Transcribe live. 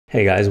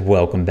Hey guys,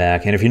 welcome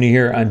back. And if you're new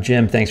here, I'm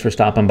Jim. Thanks for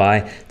stopping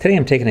by. Today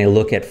I'm taking a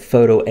look at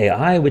Photo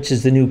AI, which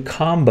is the new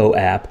combo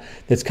app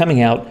that's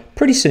coming out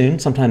pretty soon,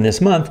 sometime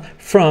this month,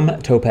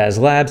 from Topaz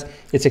Labs.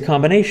 It's a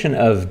combination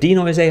of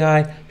Denoise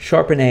AI,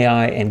 Sharpen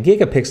AI, and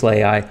Gigapixel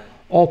AI,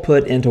 all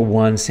put into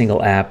one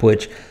single app,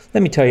 which,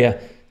 let me tell you,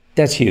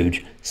 that's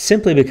huge.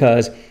 Simply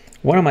because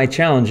one of my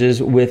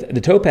challenges with the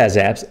Topaz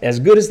apps, as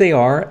good as they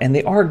are, and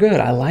they are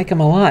good, I like them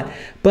a lot,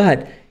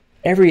 but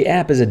every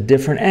app is a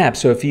different app.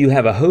 So if you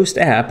have a host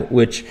app,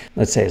 which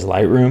let's say is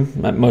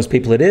Lightroom, most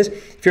people it is.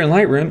 If you're in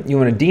Lightroom, you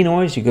want to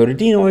denoise, you go to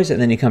denoise,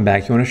 and then you come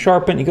back. You want to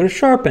sharpen, you go to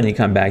sharpen, you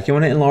come back. You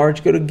want to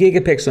enlarge, go to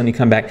Gigapixel, and you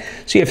come back.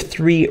 So you have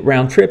 3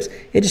 round trips.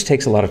 It just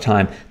takes a lot of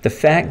time. The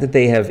fact that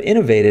they have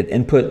innovated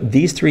and put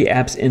these 3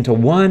 apps into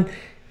one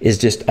is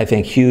just, I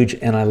think, huge,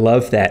 and I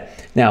love that.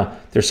 Now,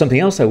 there's something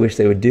else I wish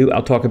they would do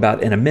I'll talk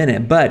about in a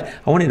minute, but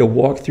I wanted to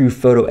walk through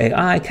Photo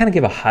AI, kind of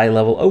give a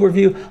high-level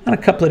overview on a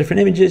couple of different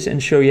images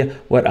and show you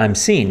what I'm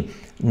seeing.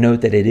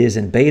 Note that it is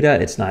in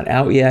beta, it's not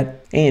out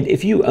yet. And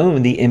if you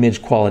own the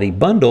image quality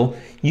bundle,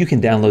 you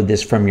can download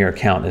this from your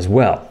account as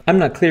well. I'm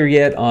not clear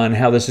yet on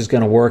how this is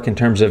going to work in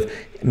terms of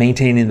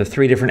maintaining the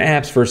 3 different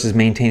apps versus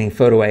maintaining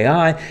Photo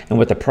AI and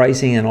what the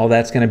pricing and all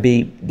that's going to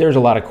be. There's a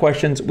lot of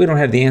questions. We don't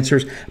have the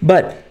answers,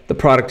 but the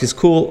product is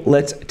cool.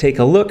 Let's take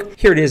a look.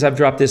 Here it is. I've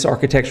dropped this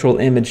architectural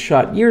image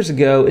shot years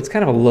ago. It's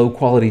kind of a low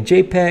quality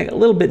JPEG, a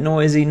little bit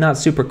noisy, not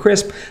super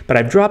crisp, but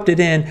I've dropped it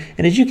in.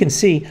 And as you can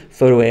see,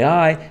 Photo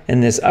AI in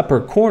this upper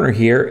corner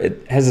here,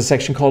 it has a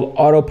section called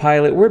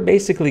Autopilot where it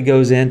basically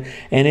goes in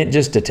and it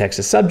just detects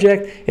a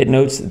subject. It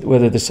notes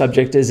whether the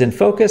subject is in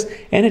focus,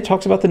 and it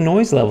talks about the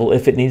noise level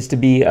if it needs to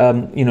be,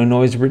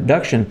 noise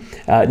reduction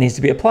needs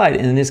to be applied.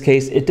 And in this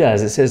case, it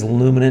does. It says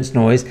luminance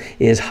noise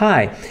is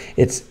high.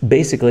 It's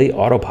basically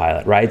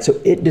autopilot, right? So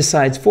it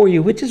decides for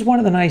you, which is one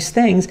of the nice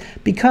things,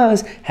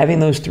 because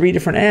having those 3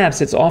 different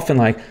apps, it's often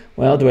like,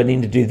 well, do I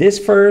need to do this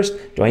first?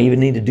 Do I even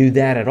need to do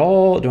that at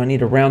all? Do I need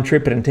to round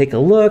trip it and take a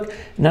look?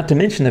 Not to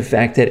mention the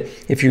fact that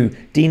if you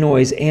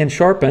denoise and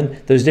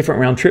sharpen those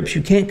different round trips,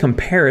 you can't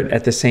compare it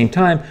at the same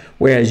time,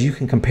 whereas you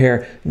can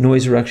compare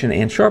noise reduction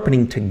and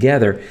sharpening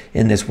together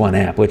in this one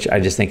app, which I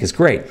just think is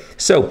great.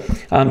 So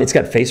it's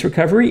got face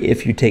recovery.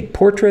 If you take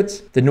portraits,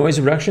 the noise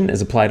reduction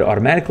is applied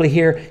automatically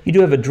here. You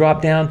do have a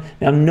drop down.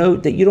 Now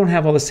note that you don't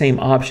have all the same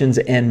options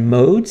and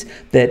modes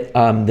that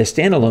the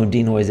standalone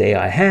Denoise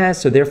AI has,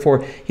 so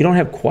therefore you don't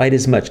have quite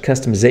as much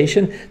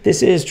customization.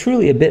 This is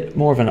truly a bit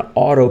more of an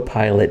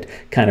autopilot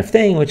kind of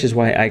thing, which is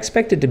why I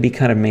expect it to be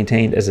kind of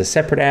maintained as a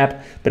separate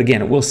app. But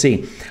again, we'll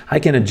see. I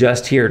can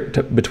adjust here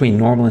between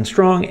normal and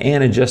strong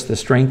and adjust the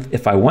strength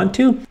if I want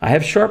to. I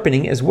have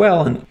sharpening as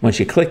well, and once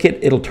you click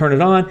it, it'll turn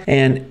it on.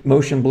 And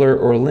motion blur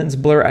or lens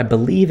blur, I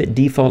believe it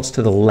defaults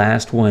to the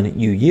last one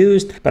you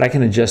used, but I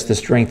can adjust the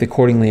strength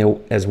accordingly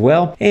as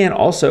well. And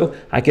also,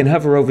 I can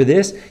hover over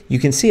this. You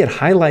can see it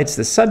highlights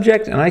the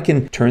subject, and I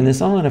can turn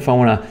this on if I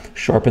want to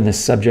sharpen the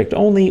subject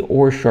only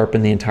or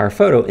sharpen the entire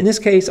photo. In this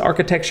case,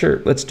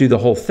 architecture, let's do the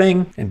whole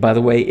thing. And by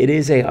the way, it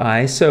is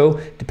AI, so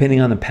depending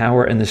on the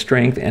power and the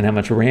strength and how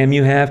much RAM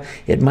you have,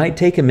 it might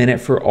take a minute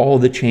for all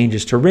the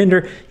changes to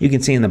render. You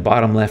can see in the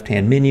bottom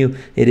left-hand menu,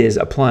 it is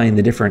applying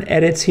the different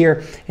edits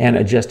here and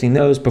adjusting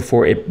those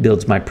before it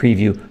builds my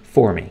preview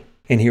for me.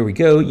 And here we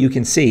go. You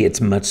can see it's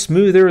much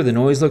smoother. The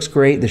noise looks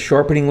great. The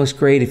sharpening looks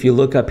great. If you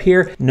look up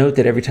here, note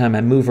that every time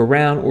I move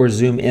around or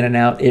zoom in and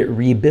out, it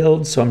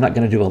rebuilds. So I'm not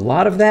going to do a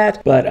lot of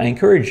that, but I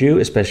encourage you,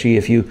 especially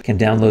if you can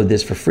download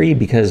this for free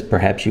because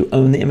perhaps you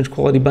own the image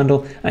quality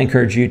bundle, I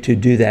encourage you to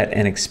do that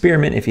and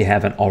experiment if you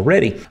haven't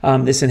already.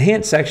 This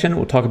enhanced section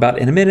we'll talk about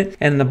in a minute.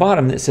 And in the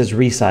bottom it says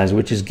resize,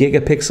 which is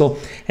Gigapixel.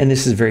 And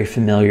this is very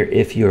familiar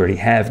if you already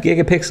have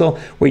Gigapixel,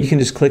 where you can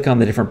just click on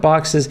the different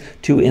boxes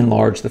to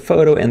enlarge the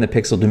photo, and the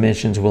pixel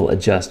dimensions will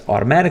adjust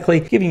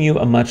automatically, giving you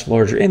a much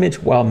larger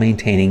image while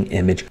maintaining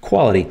image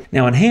quality.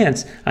 Now,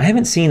 enhance, I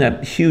haven't seen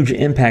a huge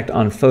impact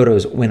on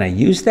photos when I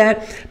use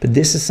that, but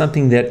this is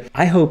something that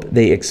I hope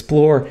they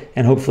explore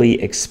and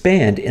hopefully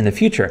expand in the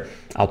future.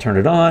 I'll turn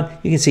it on.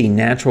 You can see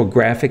natural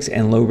graphics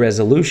and low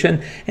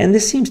resolution, and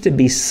this seems to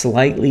be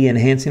slightly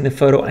enhancing the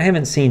photo. I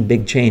haven't seen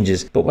big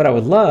changes, but what I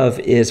would love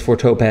is for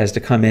Topaz to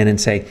come in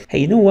and say, hey,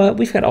 you know what?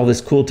 We've got all this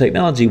cool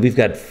technology. We've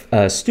got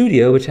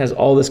Studio, which has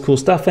all this cool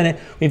stuff in it.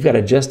 We've got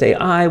Adjust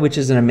AI, which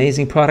is an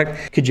amazing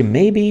product. Could you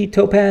maybe,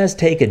 Topaz,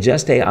 take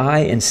Adjust AI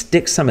and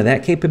stick some of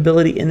that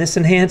capability in this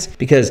enhance?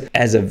 Because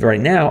as of right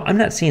now, I'm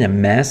not seeing a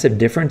massive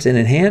difference in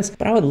enhance,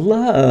 but I would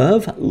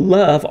love,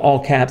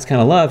 all caps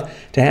kind of love,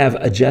 to have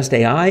Adjust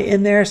AI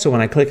in there. So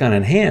when I click on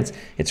enhance,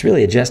 it's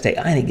really Adjust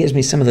AI, and it gives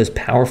me some of those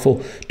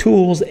powerful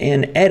tools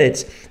and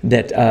edits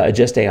that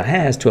Adjust AI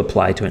has to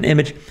apply to an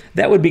image.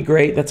 That would be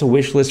great. That's a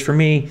wish list for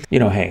me. You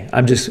know, hey,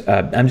 I'm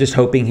just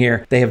hoping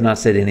here. They have not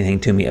said anything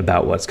to me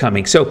about what's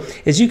coming. So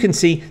as you can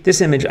see, this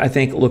image I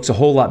think looks a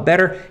whole lot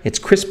better. It's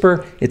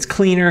crisper, it's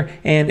cleaner,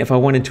 and if I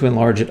wanted to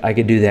enlarge it, I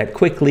could do that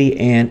quickly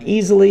and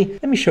easily.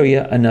 Let me show you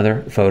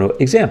another photo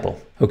example.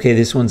 Okay,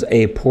 this one's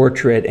a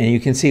portrait, and you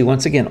can see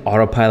once again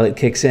autopilot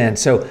kicks in.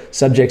 So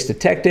subjects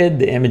detected,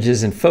 the image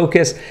is in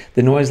focus,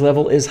 the noise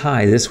level is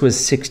high. This was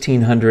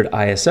 1600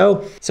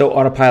 ISO. So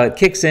autopilot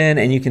kicks in,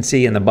 and you can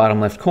see in the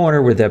bottom left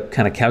corner where the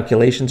kind of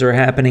calculations are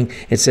happening,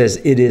 it says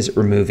it is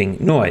removing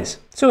noise.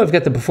 So I've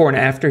got the before and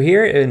after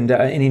here, and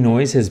any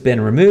noise has been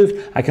removed.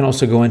 I can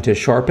also go into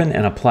sharpen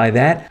and apply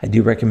that. I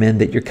do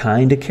recommend that you're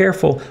kind of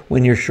careful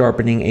when you're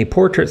sharpening a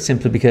portrait,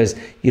 simply because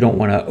you don't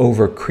want to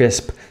over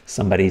crisp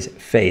somebody's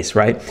face,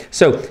 right?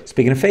 So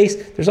speaking of face,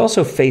 there's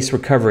also face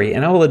recovery,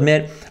 and I will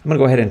admit, I'm gonna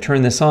go ahead and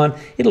turn this on.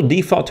 It'll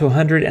default to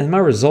 100, and my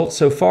results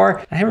so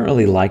far, I haven't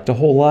really liked a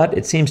whole lot.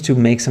 It seems to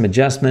make some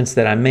adjustments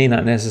that I may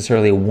not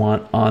necessarily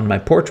want on my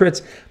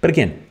portraits, but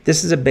again,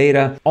 this is a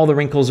beta. All the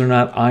wrinkles are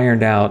not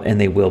ironed out,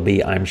 and they will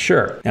be, I'm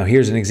sure. Now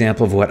here's an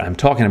example of what I'm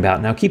talking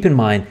about. Now keep in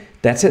mind,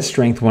 that's at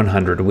strength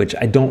 100, which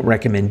I don't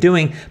recommend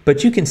doing,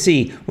 but you can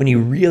see when you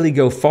really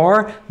go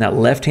far, that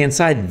left-hand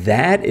side,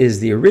 that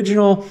is the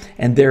original,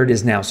 and there it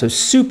is now. So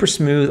super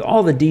smooth,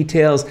 all the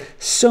details,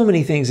 so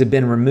many things have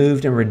been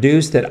removed and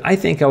reduced that I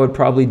think I would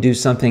probably do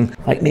something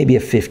like maybe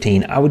a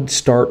 15. I would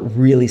start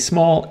really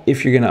small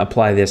if you're gonna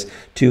apply this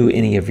to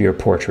any of your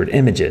portrait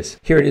images.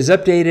 Here it is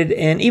updated,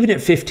 and even at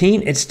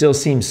 15, it still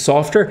seems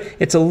softer.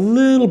 It's a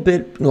little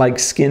bit like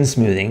skin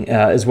smoothing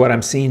is what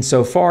I'm seeing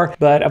so far,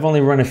 but I've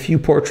only run a few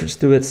portraits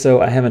through it,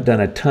 so I haven't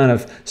done a ton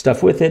of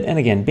stuff with it. And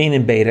again, being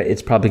in beta,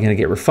 it's probably going to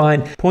get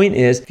refined. Point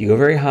is, if you go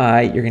very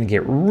high, you're going to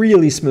get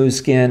really smooth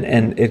skin,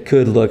 and it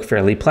could look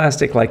fairly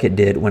plastic like it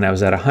did when I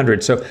was at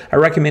 100. So I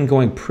recommend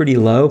going pretty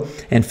low,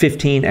 and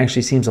 15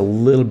 actually seems a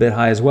little bit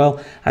high as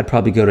well. I'd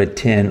probably go to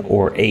 10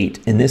 or 8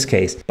 in this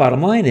case.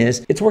 Bottom line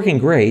is, it's working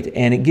great,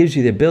 and it gives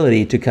you the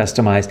ability to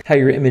customize how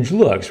your image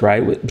looks,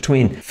 right?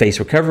 Between face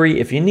recovery,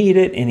 if you need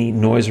it, any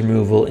noise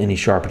removal, any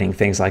sharpening,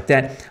 things like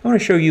that. I want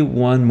to show you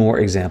one more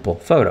example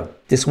photo.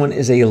 This one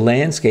is a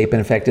landscape, and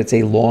in fact, it's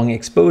a long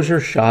exposure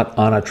shot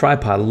on a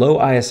tripod, low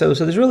ISO,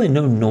 so there's really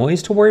no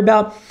noise to worry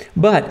about.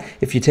 But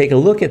if you take a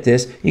look at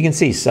this, you can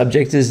see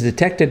subject is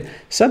detected,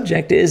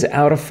 subject is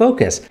out of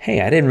focus.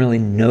 Hey, I didn't really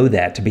know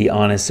that, to be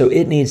honest, so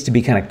it needs to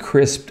be kind of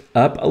crisped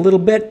up a little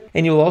bit.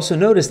 And you'll also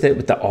notice that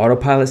with the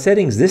autopilot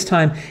settings, this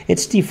time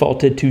it's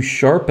defaulted to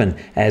sharpen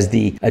as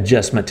the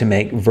adjustment to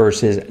make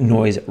versus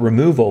noise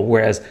removal,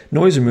 whereas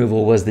noise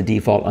removal was the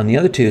default on the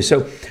other two.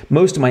 So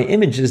most of my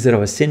images that I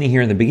was sending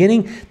here in the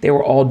beginning, they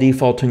were all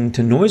defaulting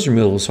to noise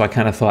removal. So I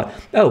kind of thought,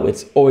 oh,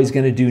 it's always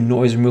going to do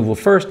noise removal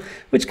first,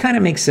 which kind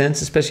of makes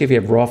sense, especially if you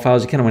have raw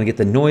files. You kind of want to get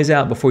the noise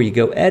out before you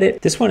go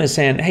edit. This one is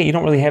saying, hey, you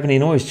don't really have any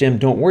noise, Jim.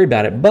 Don't worry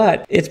about it.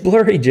 But it's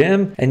blurry,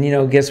 Jim. And you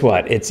know, guess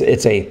what? It's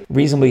a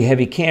reasonably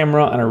heavy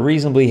camera on a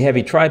reasonably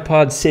heavy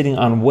tripod sitting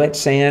on wet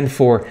sand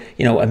for,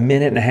 you know, a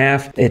minute and a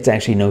half. It's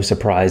actually no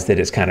surprise that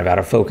it's kind of out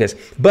of focus.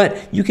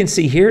 But you can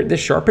see here, the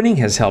sharpening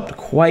has helped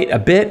quite a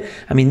bit.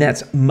 I mean,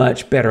 that's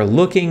much better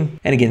looking.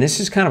 And again, this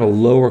is kind of a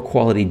lower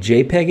quality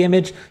JPEG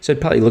image, so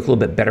it'd probably look a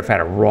little bit better if I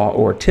had a raw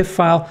or TIFF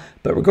file.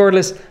 But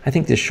regardless, I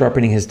think this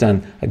sharpening has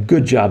done a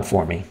good job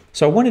for me.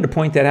 So I wanted to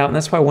point that out, and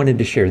that's why I wanted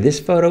to share this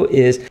photo.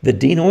 Is the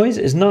denoise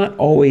is not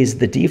always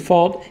the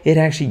default. It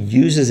actually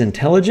uses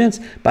intelligence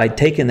by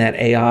taking that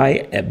AI,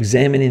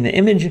 examining the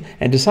image,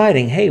 and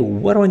deciding, hey,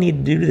 what do I need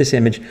to do to this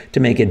image to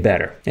make it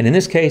better? And in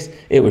this case,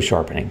 it was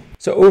sharpening.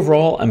 So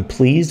overall, I'm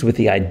pleased with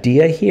the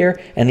idea here,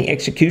 and the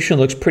execution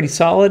looks pretty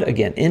solid.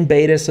 Again, in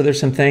beta, so there's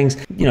some things,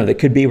 you know, that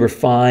could be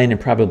refined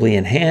and probably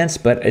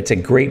enhanced, but it's a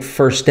great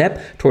first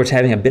step towards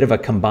having a bit of a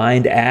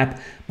combined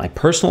app. My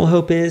personal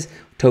hope is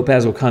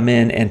Topaz will come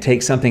in and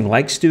take something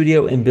like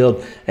Studio and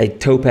build a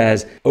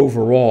Topaz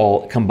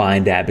overall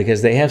combined app,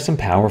 because they have some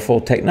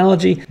powerful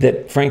technology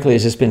that frankly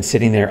has just been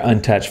sitting there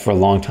untouched for a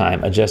long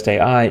time. Adjust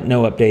AI,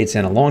 no updates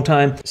in a long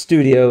time.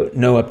 Studio,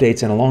 no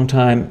updates in a long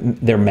time.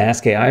 Their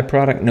Mask AI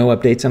product, no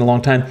updates in a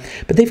long time.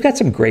 But they've got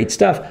some great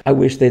stuff. I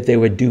wish that they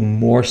would do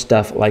more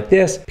stuff like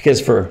this, because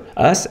for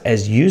us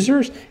as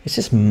users, it's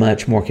just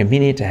much more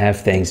convenient to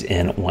have things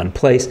in one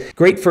place.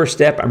 Great first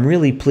step. I'm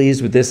really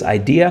pleased with this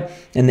idea,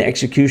 and the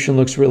execution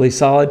looks really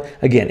solid.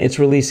 Again, it's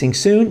releasing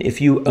soon.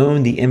 If you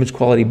own the image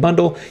quality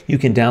bundle, you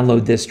can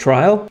download this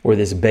trial or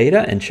this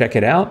beta and check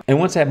it out. And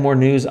once I have more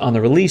news on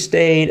the release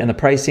date and the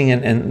pricing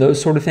and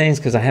those sort of things,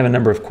 because I have a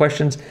number of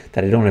questions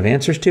that I don't have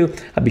answers to,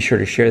 I'll be sure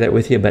to share that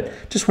with you. But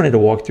just wanted to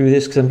walk through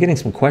this because I'm getting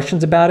some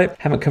questions about it.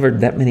 Haven't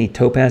covered that many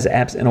Topaz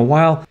apps in a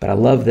while, but I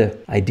love the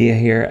idea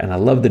here and I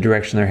love the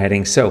direction they're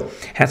heading. So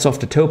hats off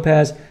to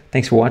Topaz.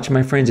 Thanks for watching,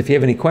 my friends. If you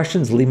have any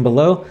questions, leave them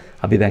below.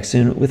 I'll be back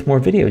soon with more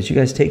videos. You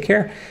guys take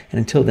care. And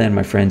until then,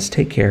 my friends,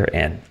 take care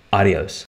and adios.